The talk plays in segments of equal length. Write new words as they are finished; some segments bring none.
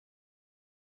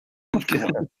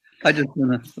I just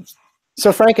wanna.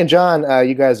 So Frank and John,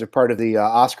 you guys are part of the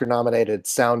Oscar-nominated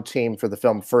sound team for the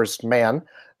film First Man.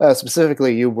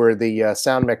 Specifically, you were the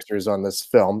sound mixers on this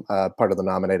film, part of the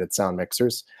nominated sound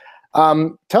mixers.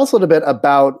 Tell us a little bit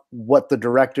about what the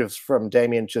directives from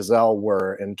Damien Chazelle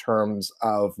were in terms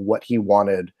of what he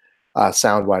wanted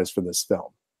sound-wise for this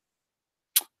film.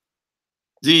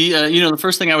 The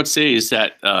first thing I would say is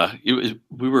that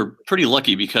we were pretty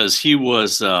lucky because he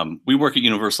was we work at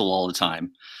Universal all the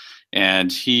time,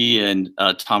 and he and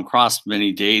Tom Cross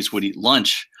many days would eat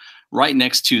lunch right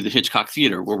next to the Hitchcock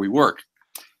Theater where we work.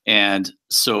 And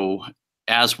so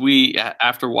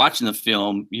after watching the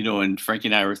film, and Frankie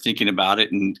and I were thinking about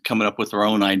it and coming up with our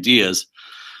own ideas,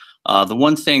 the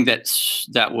one thing that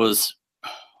was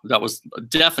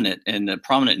definite and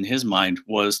prominent in his mind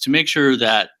was to make sure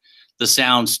that the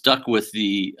sound stuck with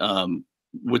the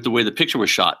way the picture was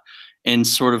shot in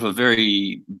sort of a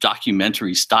very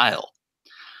documentary style.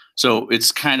 So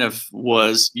it's kind of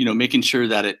was, making sure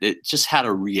that it just had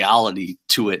a reality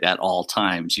to it at all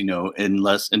times,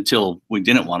 until we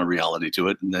didn't want a reality to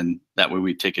it. And then that way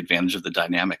we take advantage of the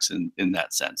dynamics in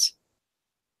that sense.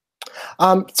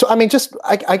 So, I mean,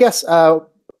 I guess,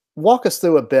 walk us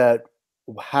through a bit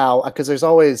how, because there's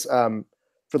always,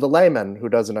 for the layman who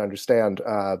doesn't understand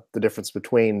the difference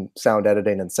between sound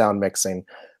editing and sound mixing,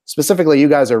 specifically, you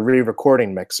guys are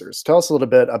re-recording mixers. Tell us a little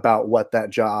bit about what that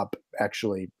job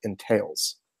actually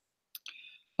entails.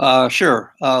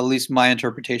 Sure. At least my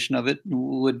interpretation of it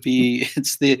would be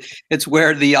it's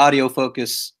where the audio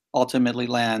focus ultimately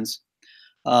lands,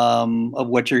 of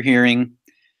what you're hearing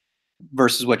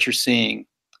versus what you're seeing.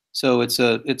 So it's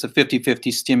a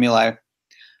 50-50 stimuli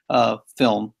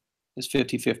film. It's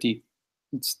 50-50.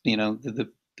 It's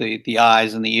the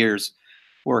eyes and the ears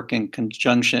work in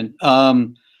conjunction.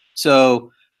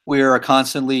 So we are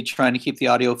constantly trying to keep the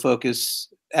audio focus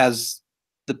as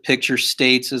the picture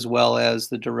states, as well as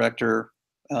the director,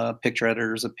 picture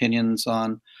editor's opinions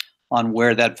on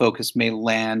where that focus may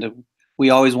land. We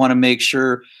always want to make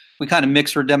sure we kind of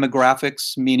mix for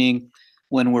demographics, meaning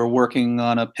when we're working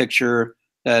on a picture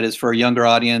that is for a younger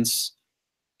audience,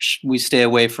 we stay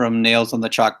away from nails on the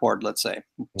chalkboard, let's say,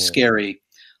 scary,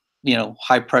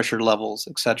 high pressure levels,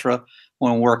 etc.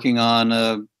 When working on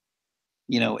a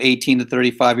 18 to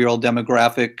 35-year-old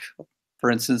demographic, for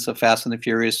instance, of Fast and the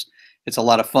Furious, it's a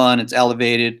lot of fun, it's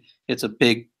elevated, it's a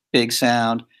big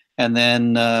sound. And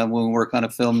then when we work on a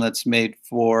film that's made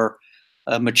for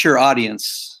a mature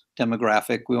audience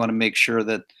demographic, we want to make sure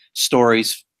that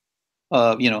stories,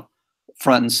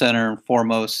 front and center and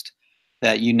foremost,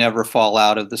 that you never fall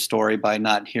out of the story by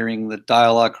not hearing the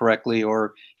dialogue correctly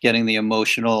or getting the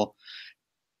emotional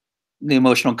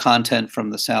content from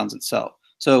the sounds itself.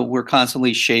 So we're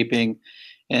constantly shaping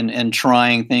and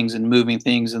trying things and moving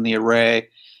things in the array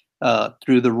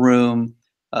through the room,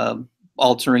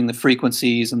 altering the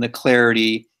frequencies and the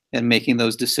clarity and making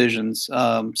those decisions,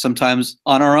 sometimes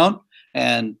on our own,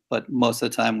 but most of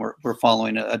the time we're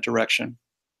following a direction.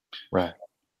 Right.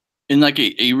 And like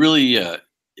a really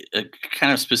a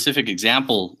kind of specific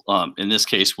example in this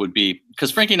case would be,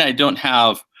 because Frankie and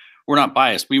I we're not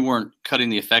biased. We weren't cutting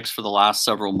the effects for the last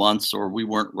several months, or we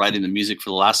weren't writing the music for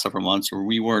the last several months, or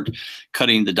we weren't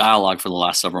cutting the dialogue for the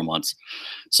last several months.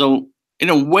 So in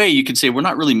a way, you could say we're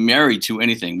not really married to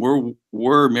anything.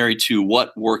 We're married to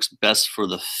what works best for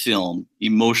the film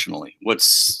emotionally, what's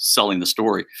selling the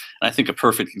story. And I think a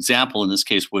perfect example in this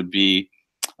case would be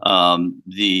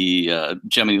the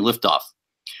Gemini Liftoff,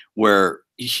 where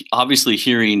obviously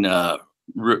hearing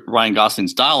Ryan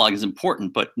Gosling's dialogue is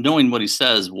important, but knowing what he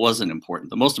says wasn't important.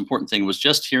 The most important thing was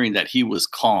just hearing that he was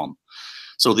calm.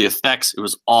 So the effects, it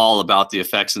was all about the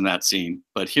effects in that scene,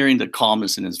 but hearing the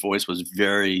calmness in his voice was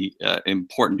very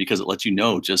important, because it lets you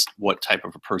know just what type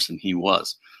of a person he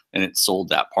was, and it sold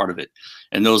that part of it.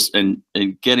 And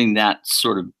and getting that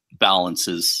sort of balance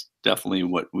is definitely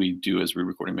what we do as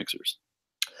re-recording mixers.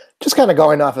 Just kind of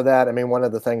going off of that, I mean, one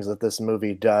of the things that this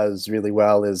movie does really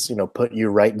well is, put you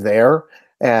right there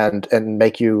and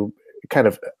make you kind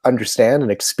of understand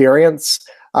and experience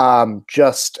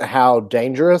just how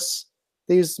dangerous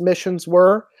these missions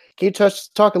were. Can you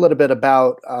talk a little bit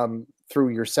about, through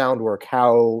your sound work,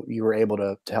 how you were able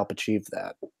to help achieve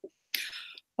that?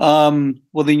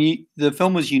 Well, the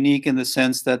film was unique in the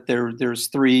sense that there's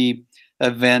 3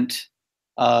 event,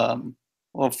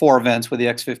 well, 4 events with the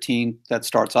X-15 that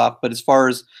starts off. But as far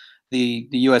as the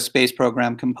U.S. space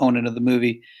program component of the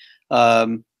movie,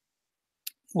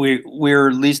 we're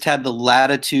at least had the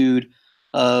latitude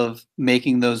of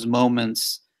making those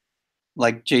moments,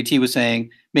 like JT was saying,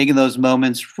 making those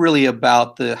moments really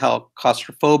about how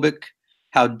claustrophobic,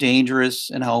 how dangerous,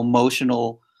 and how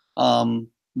emotional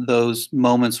those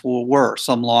moments were,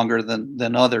 some longer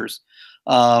than others.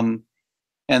 And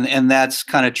that's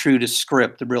kind of true to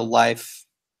script, the real life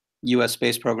U.S.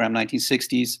 space program,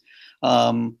 1960s,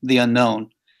 The Unknown.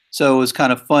 So it was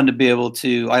kind of fun to be able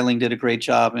to, Eileen did a great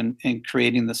job in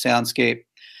creating the soundscape.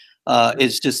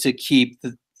 It's just to keep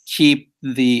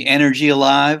the energy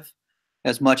alive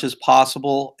as much as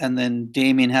possible. And then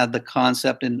Damien had the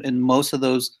concept in most of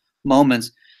those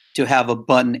moments to have a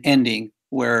button ending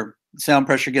where sound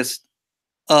pressure gets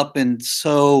up and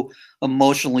so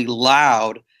emotionally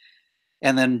loud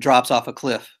and then drops off a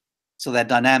cliff. So that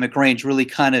dynamic range really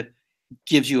kind of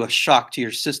gives you a shock to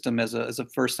your system as a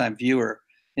first-time viewer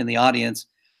in the audience.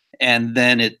 And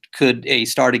then it could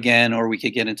start again, or we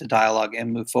could get into dialogue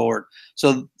and move forward.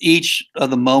 So each of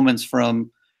the moments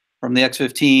from the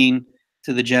X-15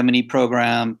 to the Gemini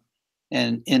program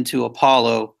and into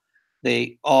Apollo,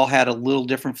 they all had a little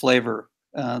different flavor.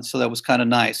 So that was kind of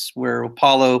nice. Where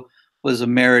Apollo was a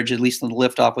marriage, at least in the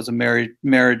liftoff, was a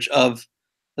marriage of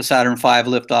the Saturn V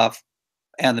liftoff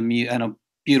and a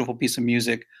beautiful piece of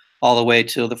music all the way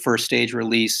till the first stage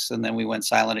release, and then we went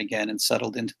silent again and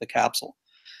settled into the capsule.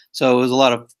 So it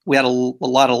was we had a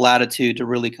lot of latitude to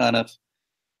really kind of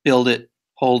build it,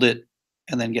 hold it,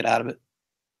 and then get out of it.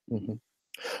 Mm-hmm.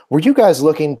 Were you guys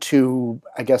looking to,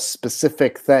 I guess,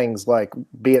 specific things, like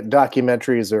be it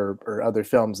documentaries or other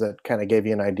films that kind of gave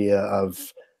you an idea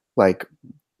of like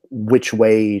which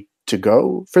way to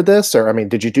go for this? Or, I mean,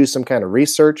 did you do some kind of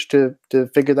research to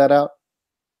figure that out?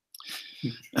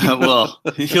 Well,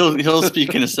 he'll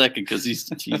speak in a second because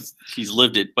he's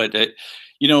lived it. But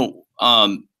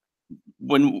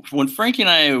when Frankie and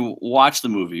I watch the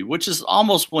movie, which is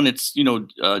almost when it's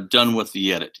done with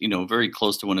the edit, very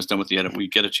close to when it's done with the edit, we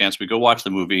get a chance, we go watch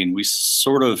the movie, and we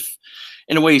sort of,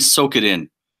 in a way, soak it in,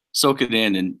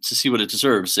 and to see what it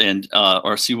deserves, and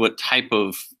or see what type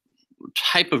of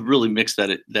really mix that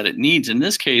it needs. In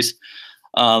this case,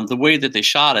 the way that they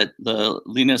shot it,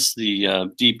 Linus, the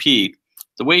DP,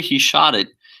 the way he shot it,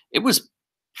 it was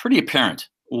pretty apparent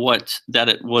that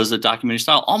it was a documentary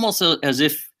style, almost as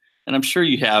if, and I'm sure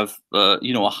you have, a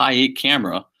high 8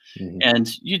 camera, mm-hmm.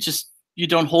 and you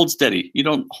don't hold steady. You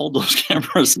don't hold those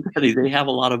cameras steady. They have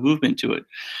a lot of movement to it.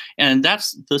 And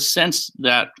that's the sense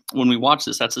that when we watch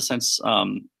this, that's the sense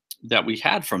that we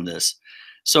had from this.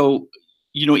 So,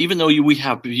 even though we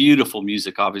have beautiful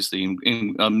music, obviously,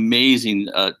 and amazing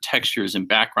textures and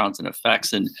backgrounds and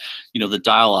effects and, the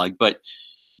dialogue, but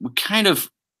we kind of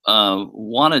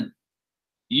wanted,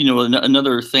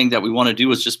 another thing that we want to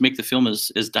do is just make the film as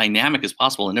dynamic as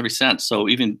possible in every sense. So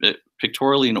even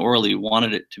pictorially and orally,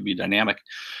 wanted it to be dynamic.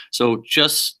 So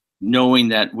just knowing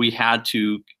that we had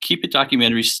to keep it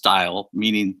documentary style,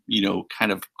 meaning,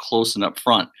 kind of close and up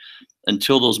front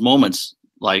until those moments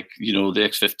like, the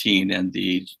X-15 and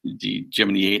the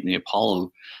Gemini 8 and the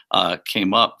Apollo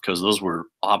came up, because those were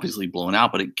obviously blown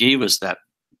out, but it gave us that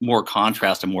more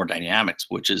contrast and more dynamics,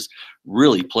 which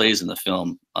really plays in the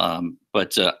film.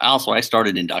 But also, I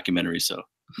started in documentaries, so.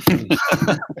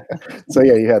 So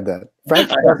yeah, you had that. Frank,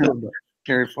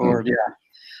 carry forward,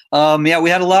 yeah. We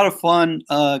had a lot of fun,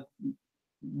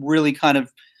 really kind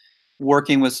of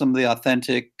working with some of the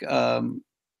authentic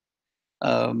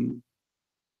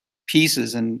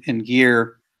pieces and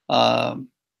gear.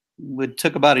 It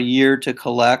took about a year to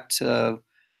collect.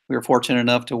 We were fortunate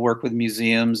enough to work with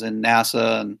museums and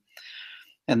NASA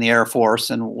and the Air Force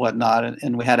and whatnot,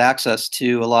 and we had access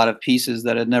to a lot of pieces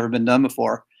that had never been done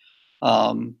before.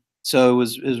 So it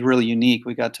was really unique.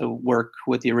 We got to work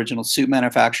with the original suit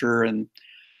manufacturer and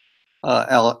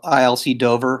ILC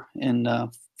Dover in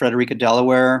Frederica,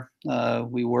 Delaware.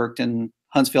 We worked in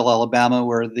Huntsville, Alabama,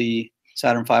 where the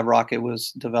Saturn V rocket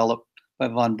was developed by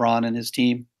von Braun and his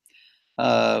team.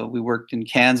 We worked in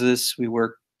Kansas. We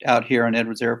worked out here on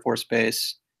Edwards Air Force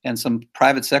Base, and some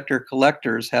private sector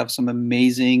collectors have some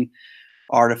amazing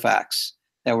artifacts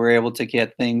that we're able to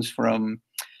get things from.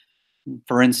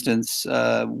 For instance,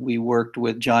 we worked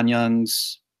with John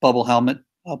Young's bubble helmet,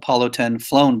 Apollo 10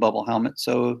 flown bubble helmet.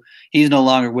 So he's no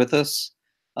longer with us.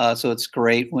 So it's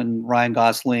great when Ryan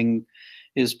Gosling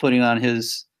is putting on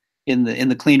his in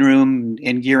the clean room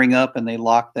and gearing up, and they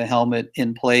lock the helmet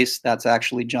in place. That's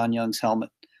actually John Young's helmet.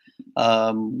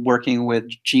 Working with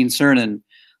Gene Cernan,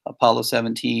 Apollo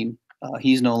 17.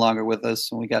 He's no longer with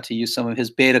us, and we got to use some of his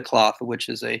beta cloth, which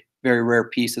is a very rare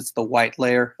piece. It's the white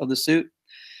layer of the suit.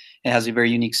 It has a very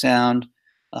unique sound.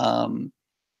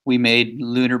 We made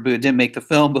lunar boot, didn't make the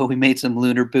film, but we made some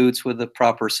lunar boots with the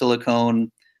proper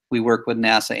silicone. We work with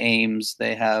NASA Ames.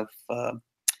 They have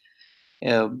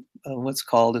what's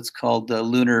called? It's called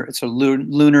lunar. It's a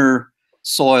lunar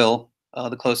soil.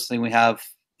 The closest thing we have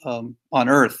on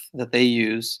Earth that they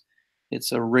use.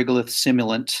 It's a regolith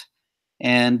simulant,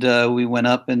 and we went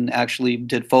up and actually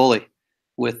did Foley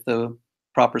with the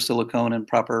proper silicone and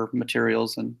proper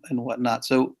materials and whatnot.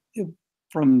 So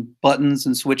from buttons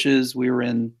and switches, we were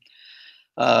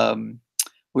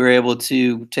able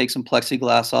to take some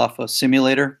plexiglass off a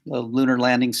simulator, a lunar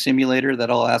landing simulator that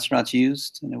all astronauts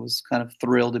used, and it was kind of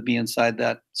thrilled to be inside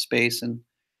that space and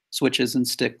switches and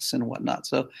sticks and whatnot.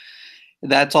 So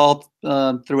that's all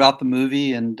throughout the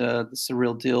movie, and it's the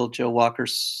real deal. Joe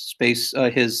Walker's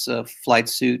his flight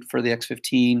suit for the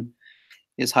X-15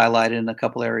 is highlighted in a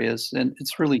couple areas, and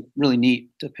it's really neat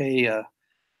to pay.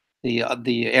 The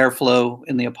airflow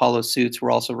in the Apollo suits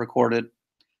were also recorded,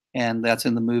 and that's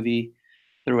in the movie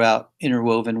throughout,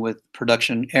 interwoven with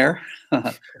production air.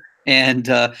 And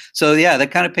so, yeah,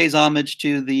 that kind of pays homage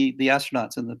to the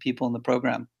astronauts and the people in the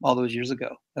program all those years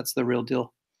ago. That's the real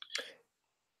deal.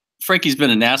 Frankie's been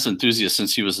a NASA enthusiast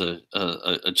since he was a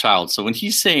child. So when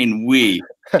he's saying we,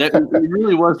 that it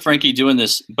really was Frankie doing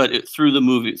this, but through the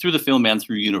movie, through the film, and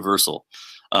through Universal.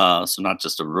 So not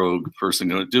just a rogue person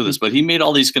going to do this, but he made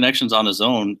all these connections on his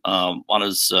own, on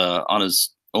his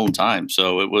own time.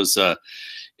 So it was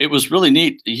really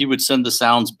neat. He would send the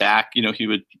sounds back. You know,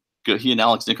 he and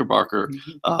Alex Knickerbocker,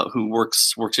 who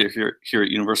works here at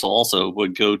Universal, also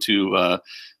would go to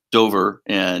Dover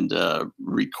and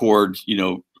record, you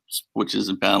know, switches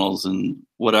and panels and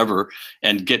whatever,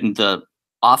 and getting the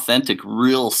authentic,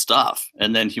 real stuff.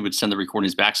 And then he would send the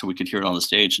recordings back so we could hear it on the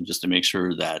stage, and just to make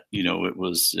sure that, you know, it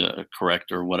was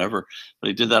correct or whatever. But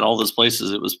he did that all those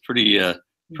places. It was pretty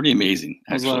amazing.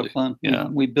 Actually. It was a lot of fun. Yeah,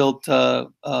 we built a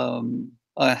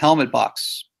helmet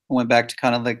box. Went back to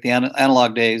kind of like the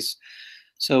analog days.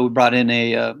 So we brought in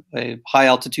a high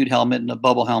altitude helmet and a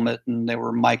bubble helmet, and they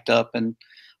were mic'd up and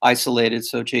isolated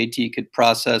so JT could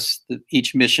process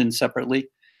each mission separately.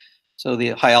 So the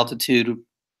high altitude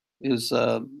is,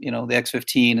 you know, the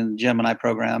X-15 and the Gemini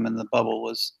program, and the bubble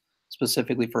was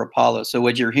specifically for Apollo. So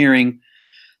what you're hearing,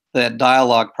 that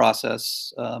dialogue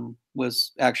process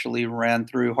was actually ran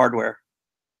through hardware.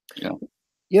 Yeah.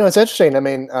 You know, it's interesting. I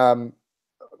mean,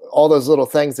 all those little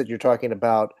things that you're talking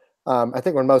about, I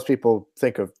think when most people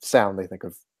think of sound, they think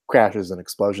of crashes and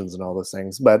explosions and all those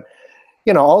things. But,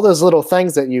 you know, all those little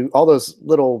things all those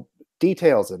little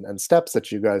details and steps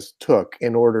that you guys took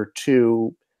in order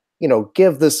to, you know,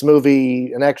 give this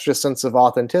movie an extra sense of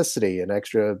authenticity, an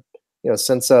extra, you know,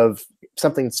 sense of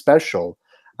something special.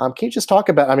 Can you just talk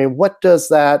about, I mean, what do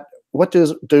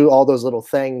all those little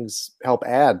things help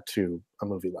add to a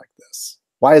movie like this?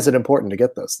 Why is it important to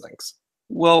get those things?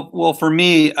 Well, for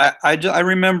me, I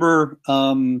remember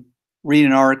reading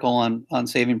an article on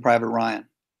Saving Private Ryan,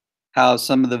 how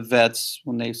some of the vets,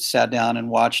 when they sat down and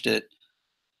watched it,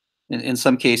 in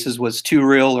some cases was too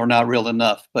real or not real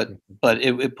enough, but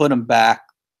it put them back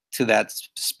to that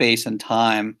space and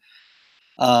time.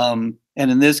 And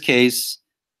in this case,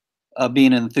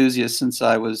 being an enthusiast since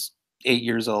I was 8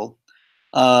 years old,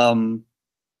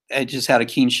 I just had a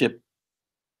kinship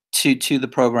to the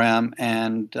program,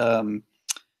 and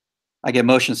I get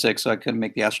motion sick, so I couldn't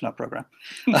make the astronaut program.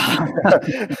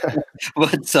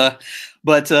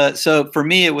 But so for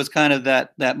me, it was kind of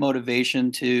that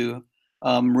motivation to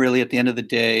really, at the end of the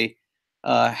day,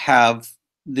 have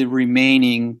the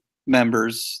remaining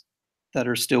members that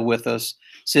are still with us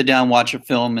sit down, watch a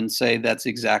film, and say, "That's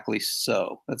exactly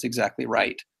so. That's exactly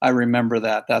right. I remember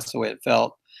that. That's the way it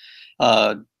felt."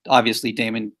 Obviously,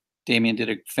 Damien did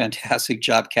a fantastic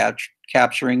job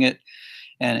capturing it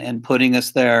and putting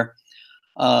us there.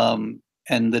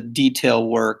 And the detail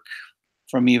work,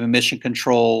 from even mission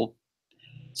control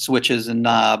switches and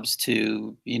knobs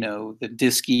to, you know, the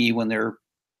disky when they're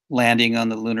landing on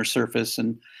the lunar surface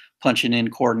and punching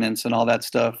in coordinates and all that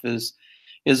stuff is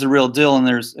the real deal.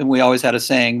 And we always had a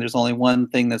saying, there's only one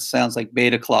thing that sounds like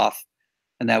beta cloth,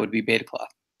 and that would be beta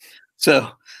cloth.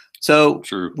 So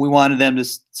True. We wanted them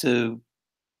to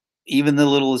even the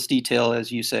littlest detail,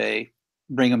 as you say,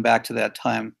 bring them back to that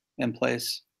time and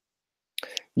place.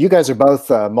 You guys are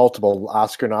both multiple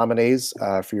Oscar nominees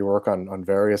for your work on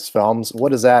various films.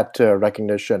 What does that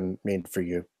recognition mean for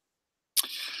you?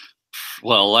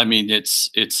 Well, I mean, it's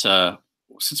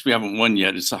since we haven't won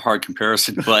yet, it's a hard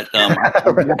comparison. But I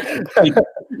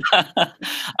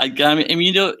mean,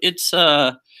 you know, it's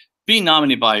being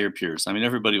nominated by your peers. I mean,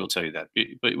 everybody will tell you that.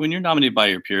 But when you're nominated by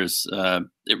your peers,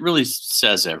 it really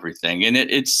says everything. And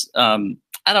it's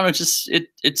I don't know,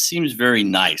 it seems very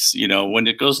nice. You know, when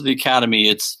it goes to the Academy,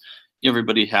 it's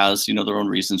everybody has, you know, their own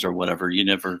reasons or whatever. You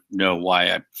never know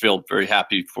why. I feel very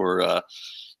happy for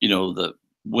you know, the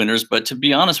winners. But to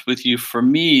be honest with you, for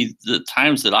me, the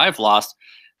times that I've lost,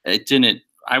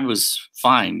 I I was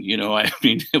fine. You know, I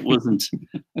mean, it wasn't.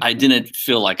 I didn't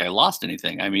feel like I lost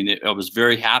anything. I mean, I was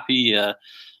very happy.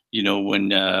 You know, when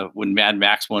Mad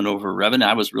Max won over Revan,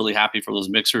 I was really happy for those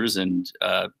mixers, and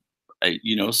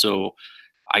you know, so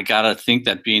I gotta think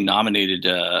that being nominated,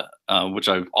 which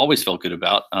I've always felt good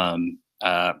about.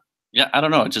 Yeah, I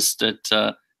don't know. It's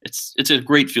a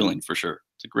great feeling for sure.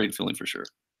 It's a great feeling for sure.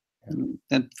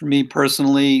 And for me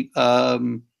personally,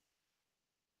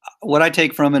 what I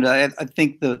take from it, I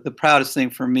think the proudest thing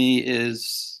for me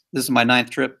is this is my 9th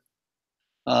trip.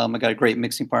 I got a great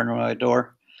mixing partner I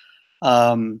adore.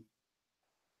 I've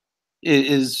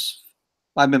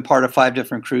been part of 5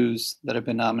 different crews that have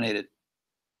been nominated.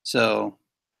 So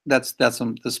that's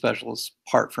the specialist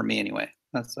part for me anyway.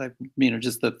 That's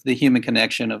just the human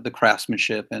connection of the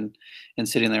craftsmanship and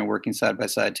sitting there and working side by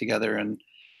side together and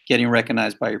getting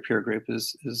recognized by your peer group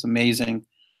is amazing.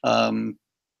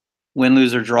 Win,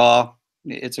 lose, or draw,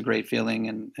 it's a great feeling.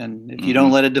 And if you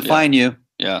don't let it define you,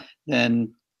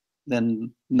 then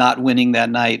not winning that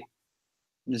night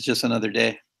is just another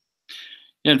day.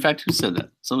 Yeah, in fact, who said that?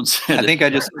 Someone said. I think I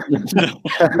just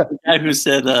the guy who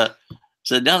said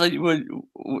now that you would,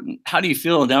 how do you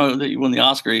feel now that you won the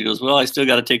Oscar? He goes, well, I still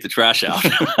got to take the trash out.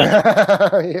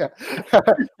 Yeah,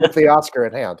 with the Oscar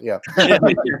in hand. Yeah.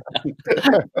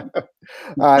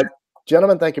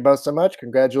 Gentlemen, thank you both so much.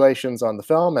 Congratulations on the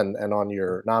film and on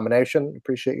your nomination.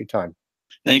 Appreciate your time.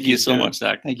 Thank you so much,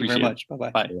 Zach. Thank you very much.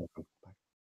 Bye-bye. Bye.